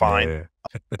and I'm fine. Yeah.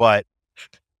 But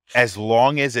as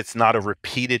long as it's not a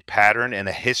repeated pattern and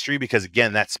a history, because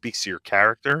again, that speaks to your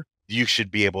character. you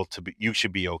should be able to be, you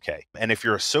should be okay. And if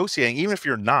you're associating, even if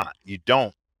you're not, you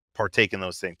don't partake in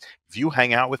those things. If you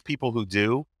hang out with people who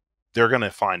do, they're going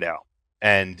to find out.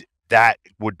 And that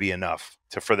would be enough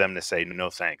for them to say, no,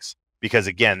 thanks. Because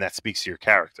again, that speaks to your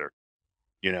character,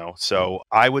 So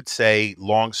I would say,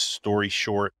 long story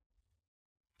short,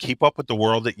 keep up with the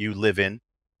world that you live in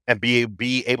and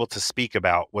be able to speak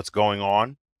about what's going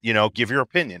on, give your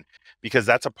opinion, because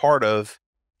that's a part of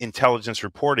intelligence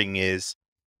reporting. Is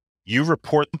you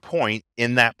report the point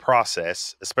in that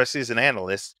process, especially as an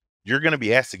analyst, you're going to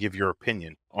be asked to give your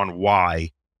opinion on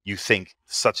why you think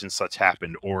such and such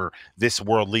happened, or this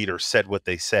world leader said what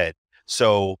they said.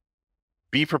 So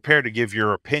be prepared to give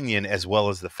your opinion as well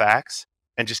as the facts,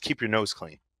 and just keep your nose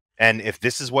clean. And if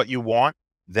this is what you want,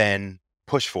 then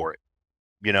push for it.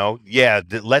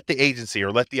 Let the agency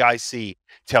or let the IC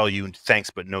tell you thanks,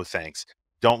 but no thanks.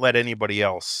 Don't let anybody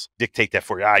else dictate that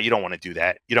for you. You don't want to do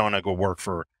that. You don't want to go work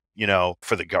for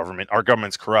the government. Our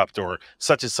government's corrupt, or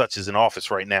such and such is in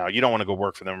office right now. You don't want to go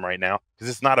work for them right now, because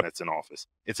it's not about it's in office.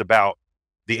 It's about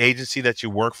the agency that you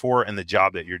work for and the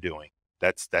job that you're doing.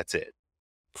 That's it.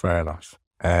 Fair enough.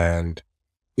 And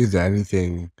is there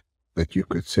anything that you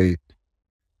could say?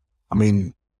 I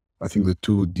mean, I think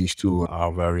these two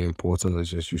are very important,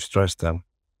 as you stressed them.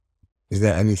 Is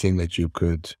there anything that you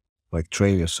could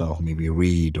train yourself, maybe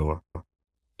read, or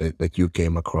that you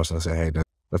came across and say, hey,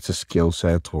 that's a skill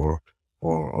set, or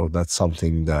that's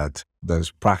something that is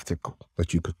practical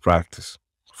that you could practice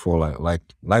for like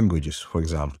languages, for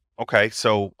example? Okay,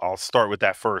 so I'll start with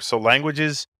that first. So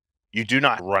languages, you do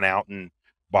not run out and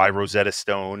buy Rosetta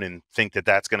Stone and think that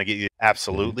that's going to get you.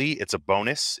 Absolutely. It's a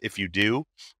bonus if you do.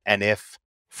 And if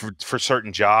for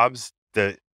certain jobs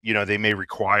that, they may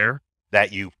require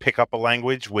that you pick up a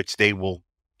language, which they will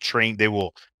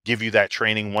give you that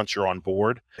training once you're on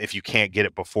board, if you can't get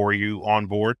it before you on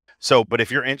board. So, but if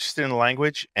you're interested in the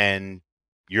language and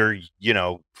you're,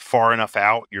 far enough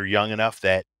out, you're young enough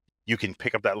that you can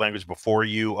pick up that language before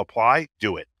you apply,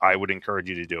 do it. I would encourage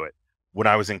you to do it. When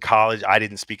I was in college, I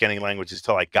didn't speak any languages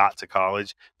till I got to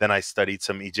college. Then I studied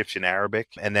some Egyptian Arabic,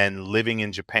 and then living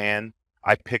in Japan,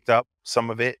 I picked up some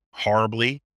of it,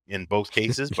 horribly in both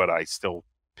cases, but I still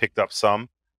picked up some.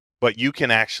 But you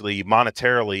can actually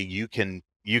monetarily, you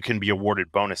can be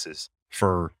awarded bonuses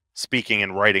for speaking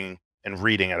and writing and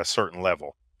reading at a certain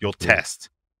level. You'll test.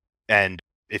 And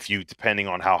if you, depending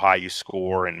on how high you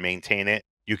score and maintain it,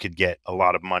 you could get a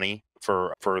lot of money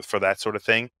for that sort of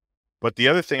thing. But the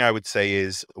other thing I would say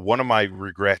is, one of my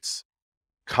regrets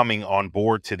coming on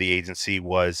board to the agency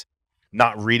was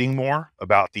not reading more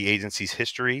about the agency's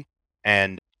history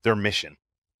and their mission.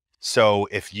 So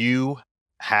if you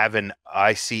have an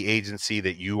IC agency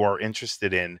that you are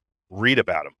interested in, read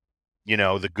about them.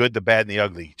 The good, the bad, and the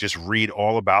ugly. Just read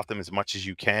all about them as much as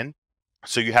you can,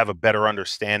 so you have a better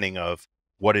understanding of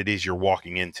what it is you're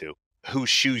walking into, whose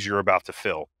shoes you're about to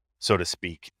fill, so to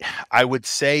speak. I would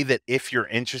say that if you're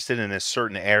interested in a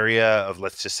certain area of,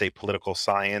 let's just say, political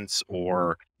science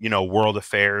or, world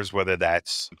affairs, whether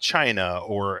that's China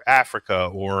or Africa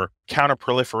or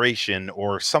counterproliferation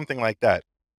or something like that,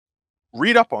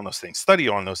 read up on those things, study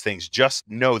on those things. Just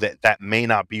know that that may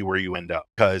not be where you end up,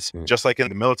 because just like in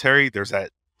the military, there's that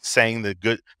saying,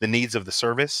 the needs of the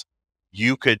service.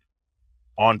 You could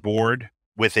on board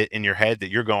with it in your head that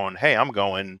you're going, hey, I'm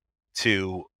going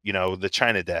to, the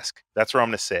China desk. That's where I'm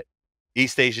going to sit.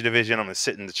 East Asia Division, I'm going to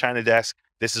sit in the China desk.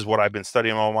 This is what I've been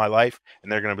studying all my life.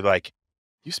 And they're going to be like,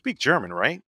 you speak German,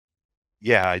 right?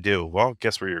 Yeah, I do. Well,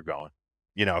 guess where you're going?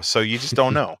 So you just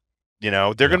don't know.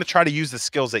 They're going to try to use the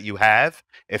skills that you have.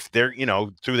 If they're,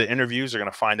 through the interviews, they're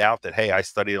going to find out that, hey, I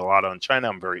studied a lot on China,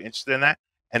 I'm very interested in that.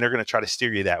 And they're going to try to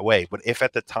steer you that way. But if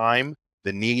at the time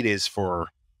the need is for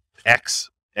X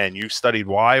and you studied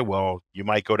Y, well, you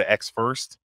might go to X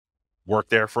first, work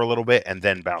there for a little bit, and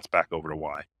then bounce back over to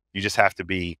Y. You just have to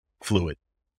be fluid.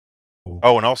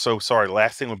 Oh, and also, sorry,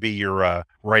 last thing would be your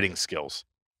writing skills.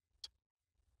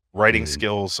 Writing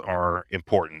skills are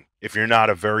important. If you're not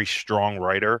a very strong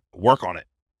writer, work on it.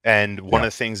 And one of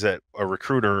the things that a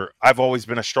recruiter, I've always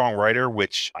been a strong writer,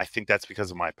 which I think that's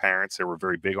because of my parents. They were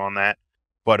very big on that.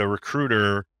 But a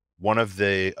recruiter, one of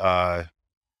the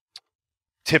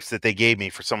tips that they gave me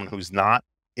for someone who's not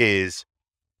is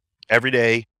every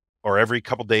day or every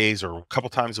couple days or a couple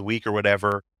times a week or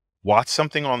whatever, watch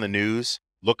something on the news,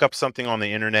 look up something on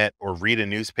the internet, or read a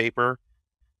newspaper,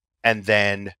 and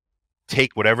then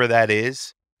take whatever that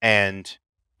is and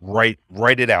write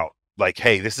it out. Like,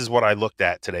 hey, this is what I looked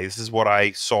at today. This is what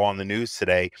I saw on the news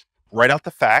today. Write out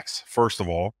the facts, first of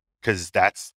all, because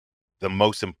that's the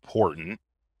most important,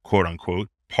 quote unquote,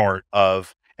 part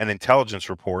of an intelligence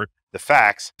report. the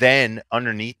facts. Then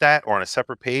underneath that or on a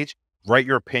separate page, write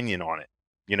your opinion on it.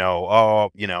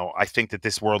 I think that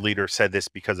this world leader said this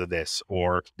because of this,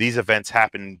 or these events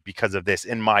happened because of this,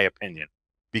 in my opinion,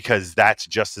 because that's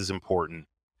just as important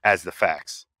as the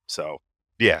facts. So,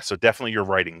 yeah, so definitely your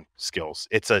writing skills.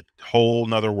 It's a whole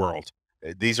nother world.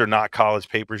 These are not college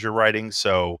papers you're writing.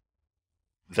 So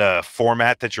the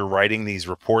format that you're writing these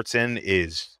reports in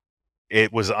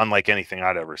it was unlike anything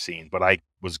I'd ever seen, but I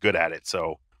was good at it.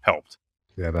 So helped.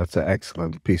 Yeah, that's an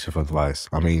excellent piece of advice.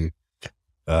 I mean,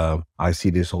 I see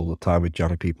this all the time with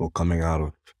young people coming out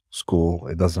of school.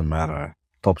 It doesn't matter,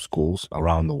 top schools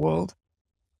around the world.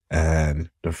 And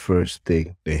the first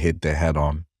thing they hit their head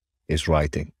on is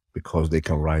writing, because they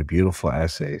can write beautiful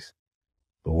essays.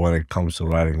 But when it comes to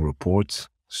writing reports,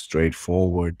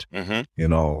 straightforward,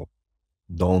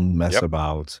 don't mess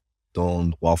about,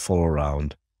 don't waffle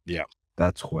around. Yeah.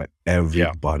 That's where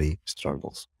everybody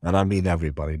struggles. And I mean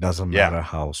everybody. It doesn't matter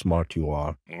how smart you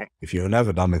are. If you've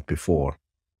never done it before,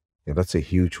 that's a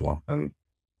huge one. And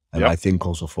I think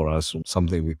also for us,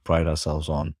 something we pride ourselves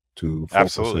on to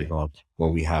focus on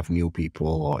when we have new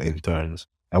people or interns,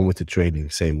 and with the training,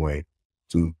 same way,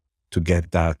 to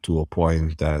get that to a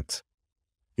point that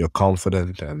you're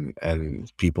confident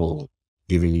and people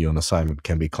giving you an assignment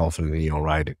can be confident in your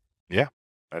writing. Yeah,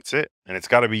 that's it. And it's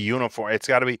got to be uniform. It's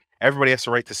got to be, everybody has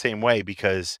to write the same way,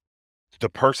 because the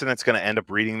person that's going to end up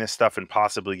reading this stuff and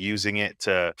possibly using it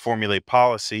to formulate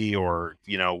policy or,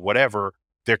 whatever,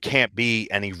 there can't be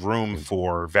any room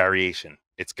for variation.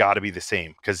 It's got to be the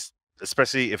same, because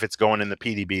especially if it's going in the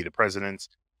PDB, the President's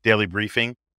Daily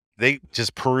Briefing, they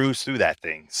just peruse through that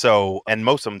thing. So, and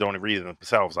most of them don't read it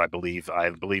themselves, I believe. I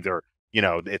believe they're,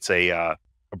 it's a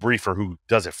briefer who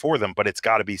does it for them, but it's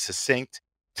got to be succinct,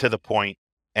 to the point,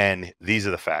 and these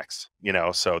are the facts,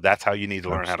 so that's how you need to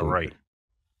learn how to write.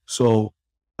 So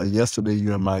yesterday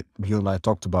you and I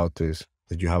talked about this,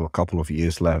 that you have a couple of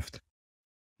years left.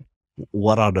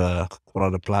 What are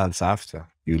the plans after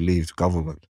you leave the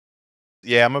government?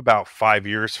 Yeah, I'm about 5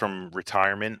 years from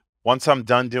retirement. Once I'm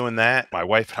done doing that, my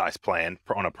wife and I's plan,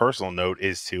 on a personal note,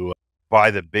 is to buy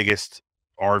the biggest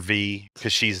RV,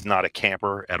 because she's not a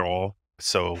camper at all.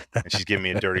 So, and she's giving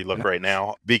me a dirty look right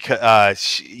now, because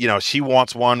she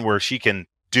wants one where she can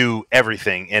do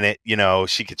everything in it.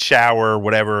 She could shower,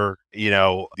 whatever. The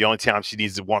only time she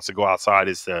wants to go outside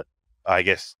is to, I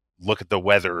guess, look at the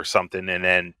weather or something, and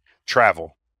then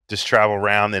just travel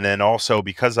around. And then also,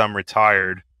 because I'm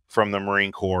retired from the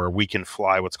Marine Corps, we can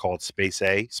fly what's called Space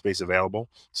Available.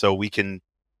 So we can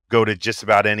go to just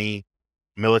about any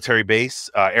military base,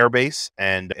 air base.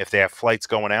 And if they have flights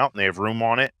going out and they have room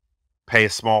on it, pay a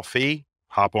small fee,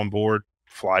 hop on board,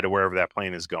 fly to wherever that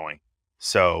plane is going.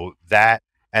 So that,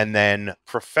 and then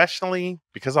professionally,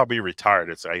 because I'll be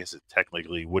retired, I guess it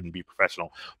technically wouldn't be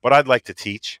professional, but I'd like to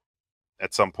teach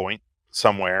at some point,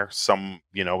 somewhere,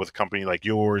 with a company like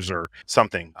yours or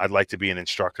something. I'd like to be an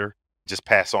instructor, just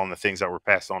pass on the things that were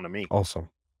passed on to me. Awesome.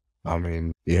 I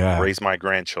mean, yeah. Raise my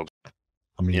grandchildren.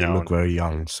 I mean, you look very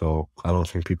young, so I don't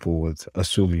think people would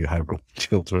assume you have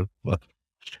children, but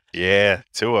yeah,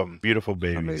 2 of them, beautiful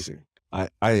babies. Amazing.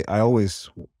 I always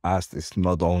ask this,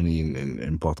 not only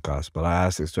in podcasts, but I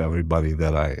ask this to everybody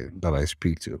that I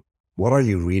speak to. What are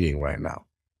you reading right now?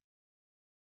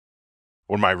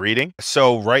 What am I reading?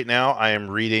 So right now I am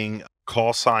reading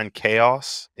Call Sign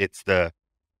Chaos. It's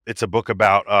a book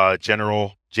about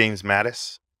General James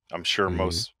Mattis. I'm sure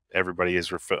most everybody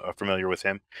is familiar with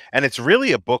him, and it's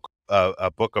really a book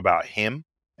about him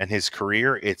and his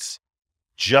career. It's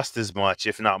just as much,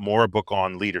 if not more, a book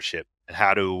on leadership and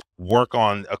how to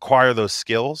acquire those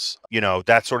skills,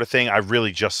 that sort of thing. I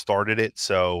really just started it,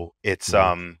 so it's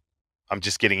I'm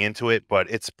just getting into it, but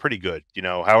it's pretty good.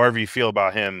 However you feel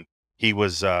about him, he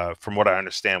was, from what I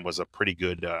understand, was a pretty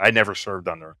good. I never served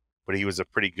under, but he was a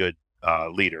pretty good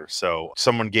leader. So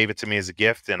someone gave it to me as a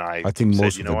gift, and I think said,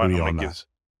 most agree on that.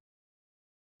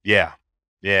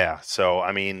 Yeah. So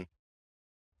I mean,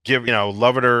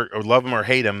 love it or love him or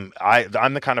hate him.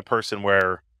 I'm the kind of person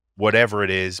where whatever it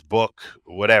is, book,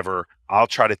 whatever, I'll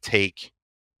try to take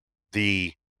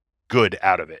the good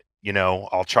out of it.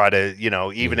 I'll try to,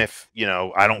 even if,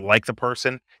 I don't like the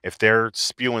person, if they're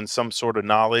spewing some sort of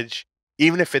knowledge,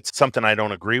 even if it's something I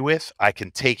don't agree with, I can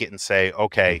take it and say,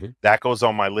 okay, that goes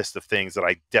on my list of things that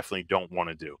I definitely don't want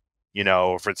to do.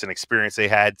 If it's an experience they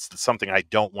had, something I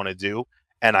don't want to do,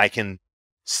 and I can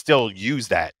still use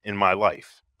that in my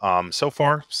life. So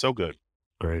far, so good.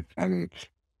 Great. And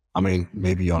I mean,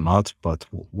 maybe you're not, but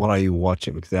what are you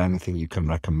watching? Is there anything you can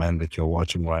recommend that you're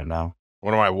watching right now?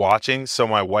 What am I watching? So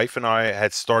my wife and I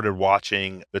had started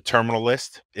watching The Terminal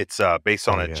List. It's based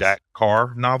on a Jack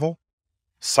Carr novel.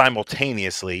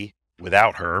 simultaneously,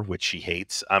 without her, which she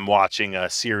hates, I'm watching a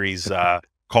series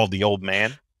called The Old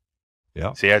Man.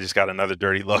 Yeah. See, I just got another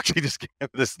dirty look. He just gave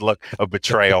this look of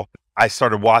betrayal. I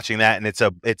started watching that, and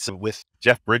it's with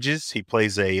Jeff Bridges. He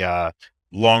plays a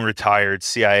long retired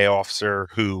CIA officer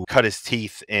who cut his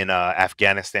teeth in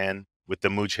Afghanistan with the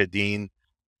Mujahideen,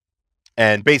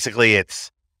 and basically,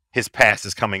 it's his past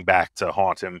is coming back to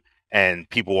haunt him, and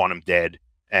people want him dead,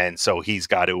 and so he's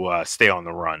got to stay on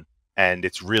the run. And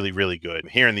it's really, really good.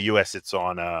 Here in the U.S., it's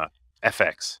on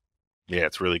FX. Yeah,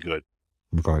 it's really good.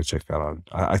 I'm going to check that out.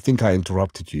 I think I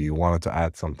interrupted you. You wanted to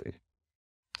add something.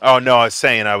 Oh no, I was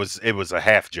saying it was a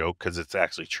half joke because it's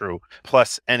actually true.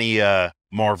 Plus, any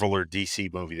Marvel or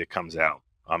DC movie that comes out,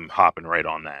 I'm hopping right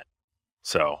on that.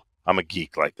 So I'm a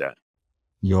geek like that.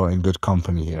 You're in good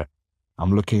company here.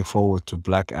 I'm looking forward to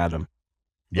Black Adam.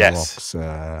 Yes,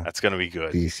 Rock's, that's going to be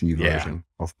good. DC version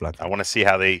of Black Adam. I want to see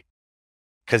how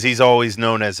because he's always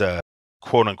known as a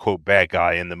quote unquote bad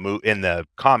guy in the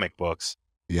comic books.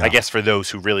 Yeah. I guess for those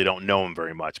who really don't know him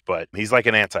very much, but he's like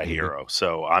an anti-hero.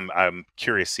 So I'm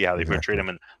curious to see how they portray him.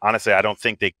 And honestly, I don't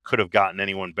think they could have gotten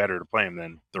anyone better to play him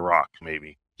than The Rock.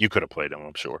 Maybe you could have played him,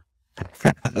 I'm sure.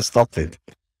 Stop it.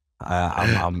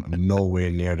 I'm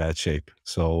nowhere near that shape.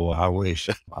 So I wish.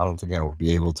 I don't think I will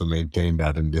be able to maintain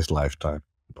that in this lifetime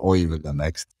or even the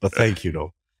next. But thank you,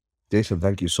 though. Jason,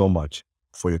 thank you so much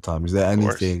for your time. Is there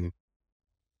anything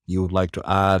you would like to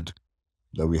add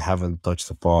that we haven't touched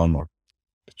upon or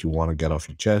that you want to get off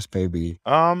your chest, maybe?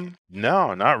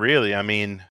 No, not really. I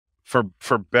mean, for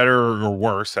better or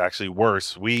worse, actually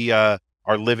worse, we are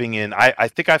living in, I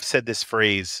think I've said this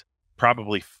phrase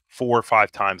probably 4 or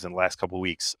 5 times in the last couple of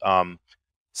weeks.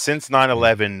 Since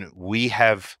 9/11, we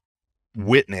have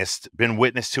been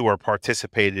witness to or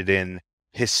participated in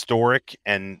historic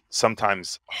and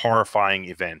sometimes horrifying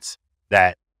events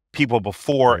that people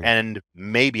before and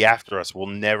maybe after us will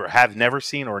never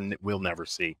seen or will never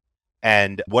see.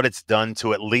 And what it's done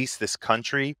to at least this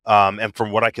country, and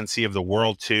from what I can see of the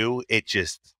world too,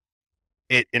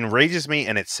 it enrages me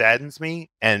and it saddens me.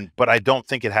 But I don't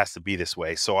think it has to be this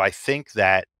way. So I think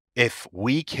that if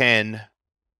we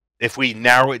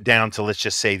narrow it down to, let's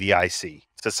just say, the IC,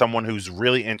 to someone who's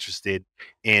really interested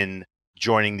in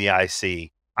joining the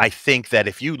IC, I think that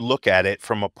if you look at it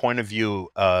from a point of view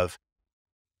of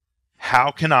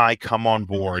how can I come on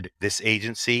board this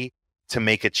agency to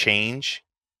make a change,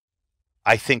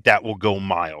 I think that will go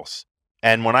miles.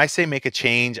 And when I say make a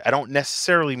change, I don't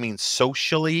necessarily mean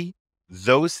socially.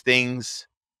 Those things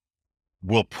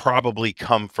will probably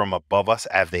come from above us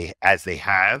as they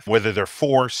have, whether they're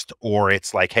forced or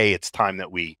it's like, hey, it's time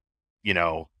that we,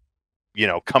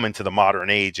 come into the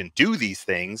modern age and do these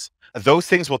things. Those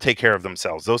things will take care of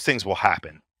themselves. Those things will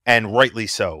happen. And rightly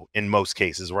so, in most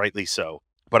cases, rightly so.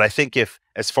 But I think if,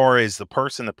 as far as the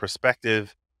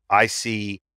prospective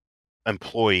IC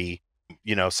employee,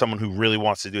 someone who really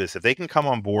wants to do this, if they can come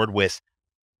on board with,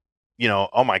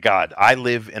 oh my God, I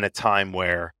live in a time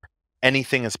where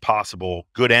anything is possible,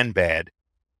 good and bad.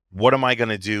 What am I going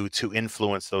to do to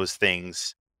influence those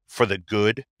things for the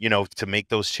good, to make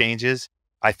those changes?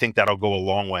 I think that'll go a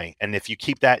long way. And if you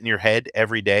keep that in your head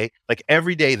every day, like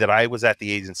every day that I was at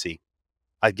the agency,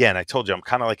 again, I told you, I'm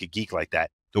kind of like a geek like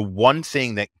that. The one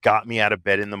thing that got me out of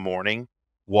bed in the morning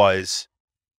was,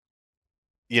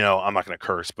 I'm not going to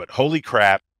curse, but holy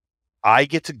crap, I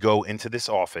get to go into this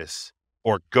office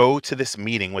or go to this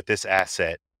meeting with this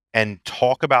asset and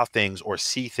talk about things or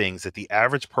see things that the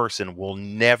average person will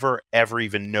never, ever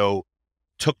even know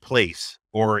took place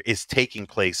or is taking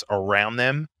place around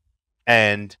them.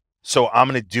 And so I'm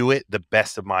going to do it the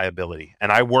best of my ability.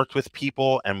 And I worked with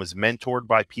people and was mentored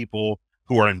by people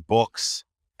who are in books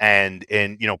and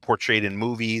portrayed in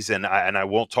movies. And I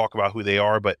won't talk about who they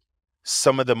are, but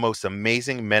some of the most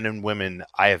amazing men and women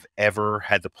I have ever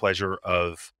had the pleasure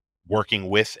of working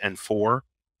with and for.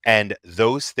 And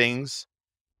those things,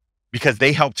 because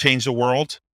they helped change the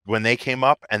world when they came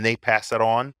up and they passed it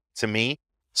on to me.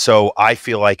 So I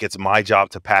feel like it's my job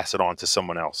to pass it on to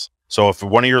someone else. So if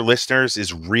one of your listeners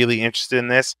is really interested in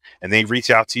this and they reach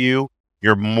out to you,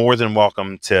 you're more than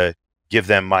welcome to give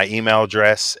them my email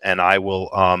address and I will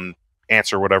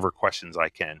answer whatever questions I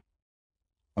can.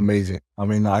 Amazing. I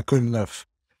mean, I couldn't have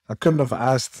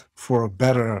asked for a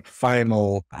better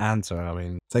final answer. I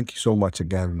mean, thank you so much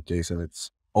again, Jason. It's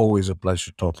always a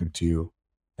pleasure talking to you.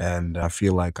 And I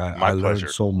feel like I learned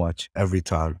so much every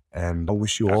time. And I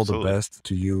wish you all the best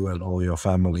to you and all your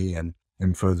family and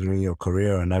in furthering your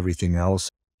career and everything else.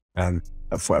 And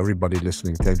for everybody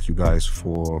listening, thank you guys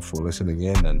for listening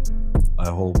in. And I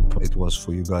hope it was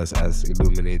for you guys as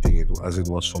illuminating as it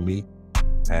was for me.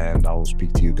 and I will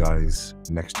speak to you guys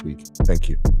next week. Thank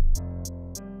you.